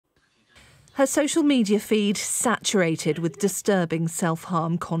Her social media feed saturated with disturbing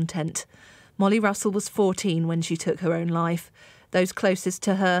self-harm content. Molly Russell was 14 when she took her own life. Those closest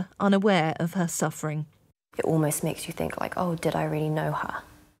to her unaware of her suffering. It almost makes you think like, oh, did I really know her?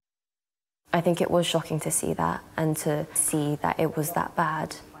 I think it was shocking to see that and to see that it was that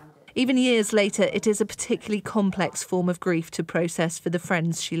bad. Even years later, it is a particularly complex form of grief to process for the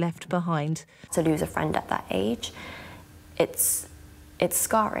friends she left behind. To lose a friend at that age, it's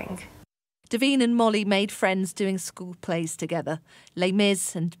scarring. Davine and Molly made friends doing school plays together, Les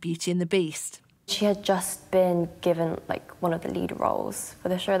Mis and Beauty and the Beast. She had just been given like one of the lead roles for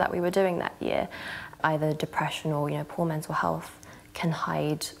the show that we were doing that year. Either depression or, poor mental health can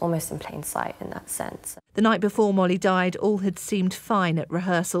hide almost in plain sight in that sense. The night before Molly died, all had seemed fine at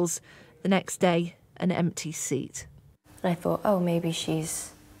rehearsals. The next day, an empty seat. And I thought, oh, maybe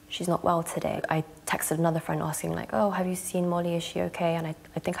she's not well today. I texted another friend asking like, oh, have you seen Molly? Is she okay? And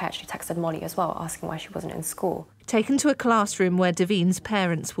I think I actually texted Molly as well, asking why she wasn't in school. Taken to a classroom where Davine's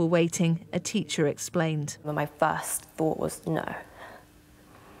parents were waiting, a teacher explained. My first thought was no.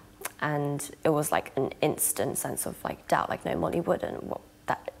 And it was like an instant sense of like doubt, like no, Molly wouldn't.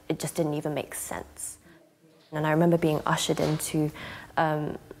 It just didn't even make sense. And I remember being ushered into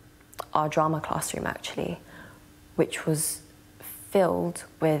our drama classroom actually, which was filled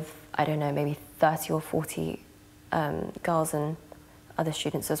with, I don't know, maybe 30 or 40 girls and other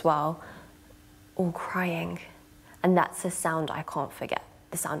students as well, all crying. And that's a sound I can't forget,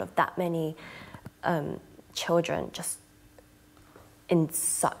 the sound of that many children just in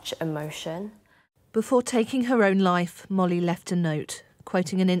such emotion. Before taking her own life, Molly left a note,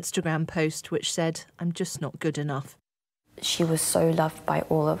 quoting an Instagram post which said, "I'm just not good enough." She was so loved by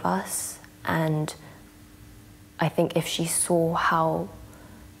all of us, and I think if she saw how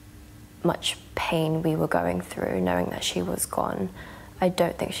much pain we were going through knowing that she was gone, I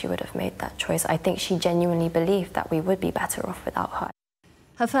don't think she would have made that choice. I think she genuinely believed that we would be better off without her.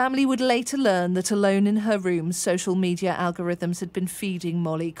 Her family would later learn that alone in her room, social media algorithms had been feeding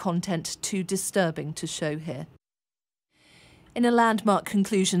Molly content too disturbing to show here. In a landmark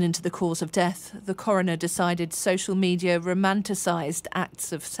conclusion into the cause of death, the coroner decided social media romanticised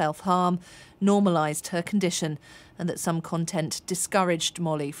acts of self-harm, normalised her condition, and that some content discouraged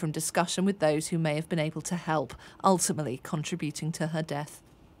Molly from discussion with those who may have been able to help, ultimately contributing to her death.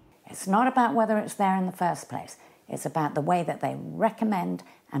 It's not about whether it's there in the first place. It's about the way that they recommend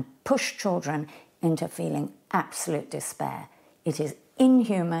and push children into feeling absolute despair. It is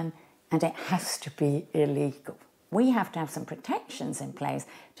inhuman and it has to be illegal. We have to have some protections in place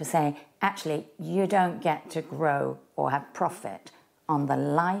to say, actually, you don't get to grow or have profit on the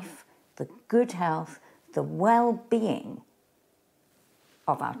life, the good health, the well-being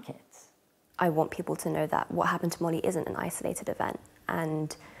of our kids. I want people to know that what happened to Molly isn't an isolated event,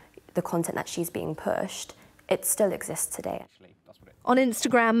 and the content that she's being pushed, it still exists today. On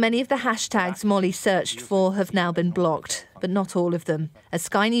Instagram, many of the hashtags Molly searched for have now been blocked, but not all of them, as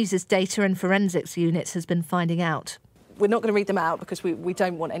Sky News' data and forensics unit has been finding out. We're not going to read them out because we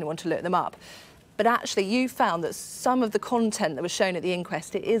don't want anyone to look them up. But actually, you found that some of the content that was shown at the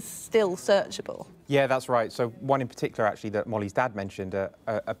inquest, it is still searchable. Yeah, that's right. So one in particular, actually, that Molly's dad mentioned, a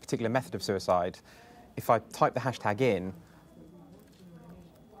particular method of suicide. If I type the hashtag in,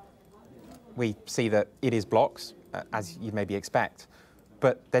 we see that it is blocked, as you maybe expect.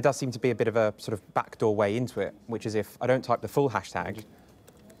 But there does seem to be a bit of a sort of backdoor way into it, which is if I don't type the full hashtag,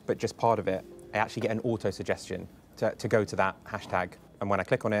 but just part of it, I actually get an auto-suggestion to go to that hashtag. And when I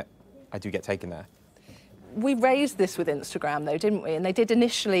click on it, I do get taken there. We raised this with Instagram, though, didn't we? And they did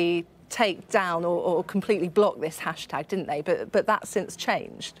initially take down or completely block this hashtag, didn't they? But that's since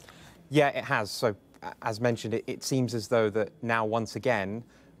changed. Yeah, it has. So, as mentioned, it seems as though that now, once again,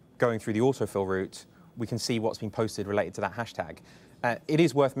 going through the autofill route, we can see what's been posted related to that hashtag. It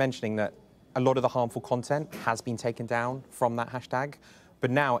is worth mentioning that a lot of the harmful content has been taken down from that hashtag,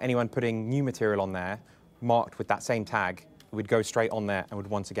 but now anyone putting new material on there, marked with that same tag, would go straight on there and would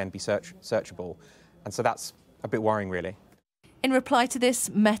once again be searchable. And so that's a bit worrying, really. In reply to this,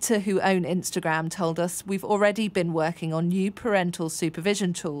 Meta, who own Instagram, told us, "We've already been working on new parental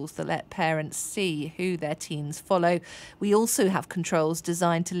supervision tools that let parents see who their teens follow. We also have controls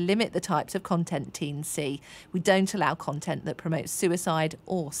designed to limit the types of content teens see. We don't allow content that promotes suicide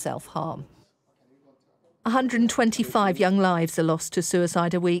or self-harm." 125 young lives are lost to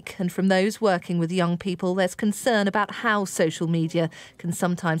suicide a week, and from those working with young people, there's concern about how social media can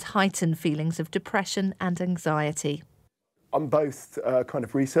sometimes heighten feelings of depression and anxiety. I'm both a kind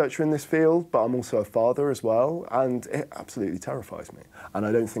of researcher in this field, but I'm also a father as well, and it absolutely terrifies me. And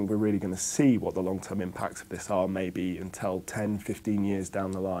I don't think we're really going to see what the long-term impacts of this are maybe until 10, 15 years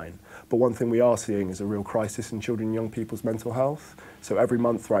down the line. But one thing we are seeing is a real crisis in children and young people's mental health. So every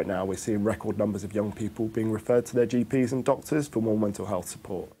month right now we're seeing record numbers of young people being referred to their GPs and doctors for more mental health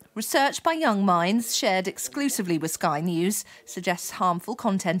support. Research by Young Minds, shared exclusively with Sky News, suggests harmful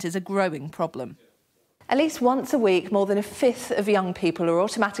content is a growing problem. At least once a week, more than a fifth of young people are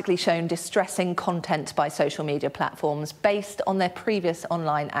automatically shown distressing content by social media platforms based on their previous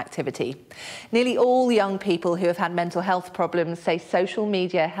online activity. Nearly all young people who have had mental health problems say social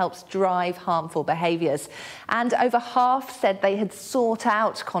media helps drive harmful behaviours. And over half said they had sought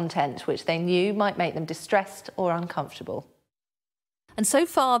out content which they knew might make them distressed or uncomfortable. And so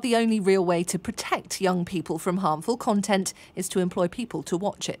far, the only real way to protect young people from harmful content is to employ people to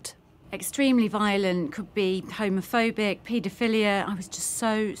watch it. Extremely violent, could be homophobic, paedophilia. I was just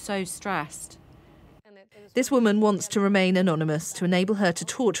so stressed. This woman wants to remain anonymous to enable her to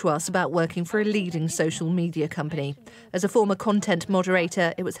talk to us about working for a leading social media company. As a former content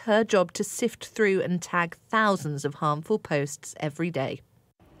moderator, it was her job to sift through and tag thousands of harmful posts every day.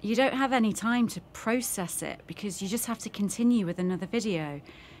 You don't have any time to process it because you just have to continue with another video.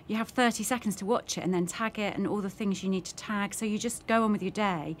 You have 30 seconds to watch it and then tag it and all the things you need to tag. So you just go on with your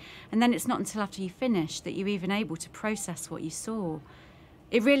day. And then it's not until after you finish that you're even able to process what you saw.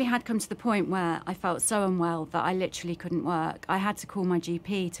 It really had come to the point where I felt so unwell that I literally couldn't work. I had to call my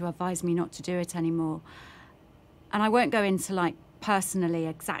GP to advise me not to do it anymore. And I won't go into personally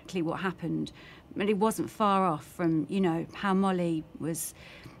exactly what happened, but it wasn't far off from, how Molly was.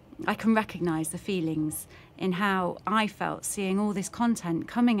 I can recognise the feelings in how I felt seeing all this content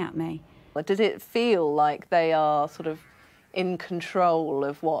coming at me. Does it feel like they are sort of in control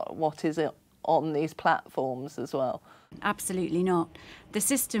of what is on these platforms as well? Absolutely not. The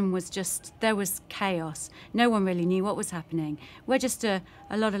system was there was chaos. No one really knew what was happening. We're just a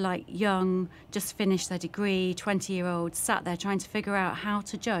lot of young, just finished their degree, 20-year-olds sat there trying to figure out how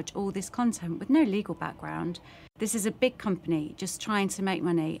to judge all this content with no legal background. This is a big company just trying to make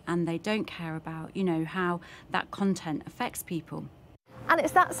money, and they don't care about, how that content affects people. And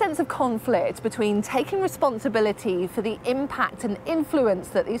it's that sense of conflict between taking responsibility for the impact and influence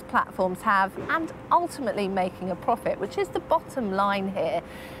that these platforms have and ultimately making a profit, which is the bottom line here.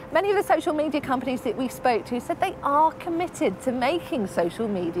 Many of the social media companies that we spoke to said they are committed to making social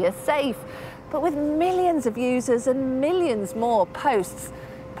media safe. But with millions of users and millions more posts,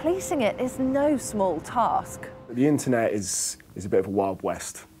 policing it is no small task. The internet is a bit of a wild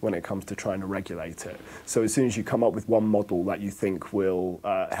west when it comes to trying to regulate it. So as soon as you come up with one model that you think will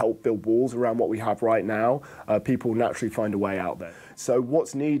help build walls around what we have right now, people naturally find a way out there. So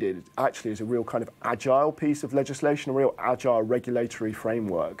what's needed actually is a real kind of agile piece of legislation, a real agile regulatory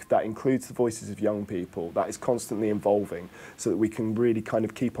framework that includes the voices of young people, that is constantly evolving, so that we can really kind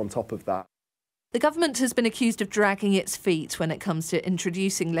of keep on top of that. The government has been accused of dragging its feet when it comes to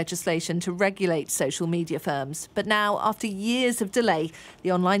introducing legislation to regulate social media firms. But now, after years of delay,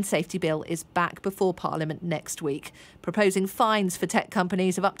 the online safety bill is back before Parliament next week, proposing fines for tech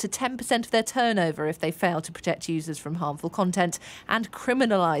companies of up to 10% of their turnover if they fail to protect users from harmful content, and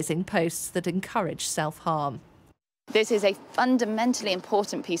criminalising posts that encourage self-harm. This is a fundamentally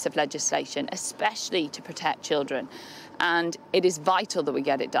important piece of legislation, especially to protect children. And it is vital that we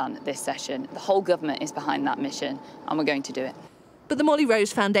get it done this session. The whole government is behind that mission, and we're going to do it. But the Molly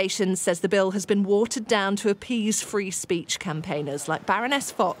Rose Foundation says the bill has been watered down to appease free speech campaigners like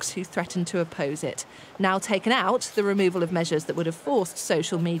Baroness Fox, who threatened to oppose it. Now taken out, the removal of measures that would have forced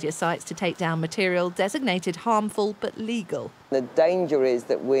social media sites to take down material designated harmful but legal. The danger is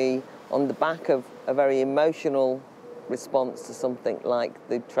that we, on the back of a very emotional response to something like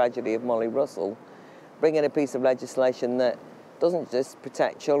the tragedy of Molly Russell, bring in a piece of legislation that doesn't just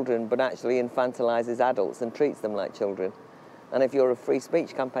protect children but actually infantilises adults and treats them like children. And if you're a free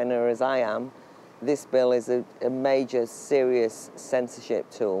speech campaigner, as I am, this bill is a major, serious censorship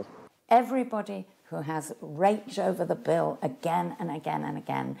tool. Everybody who has raged over the bill again and again and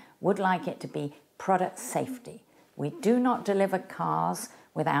again would like it to be product safety. We do not deliver cars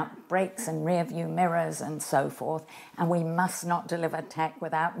without brakes and rear-view mirrors and so forth, and we must not deliver tech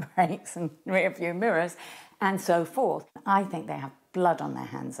without brakes and rear-view mirrors and so forth. I think they have blood on their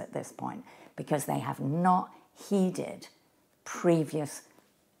hands at this point because they have not heeded previous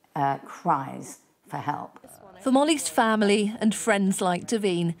cries for help. For Molly's family and friends like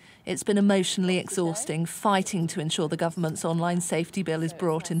Davine, it's been emotionally exhausting fighting to ensure the government's online safety bill is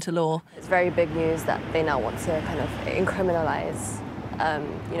brought into law. It's very big news that they now want to kind of criminalise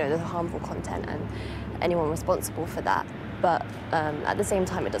the harmful content and anyone responsible for that. But at the same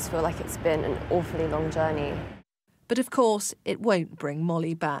time, it does feel like it's been an awfully long journey. But of course, it won't bring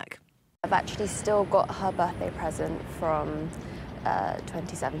Molly back. I've actually still got her birthday present from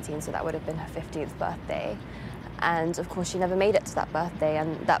 2017, so that would have been her 15th birthday. And of course, she never made it to that birthday,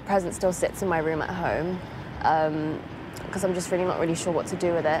 and that present still sits in my room at home because I'm just really not really sure what to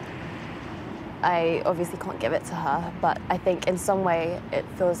do with it. I obviously can't give it to her, but I think in some way it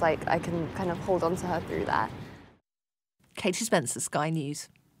feels like I can kind of hold on to her through that. Katie Spencer, Sky News.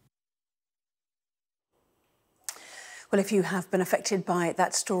 Well, if you have been affected by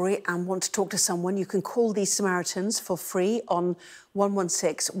that story and want to talk to someone, you can call the Samaritans for free on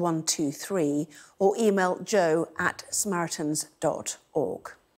 116 123 or email joe@samaritans.org.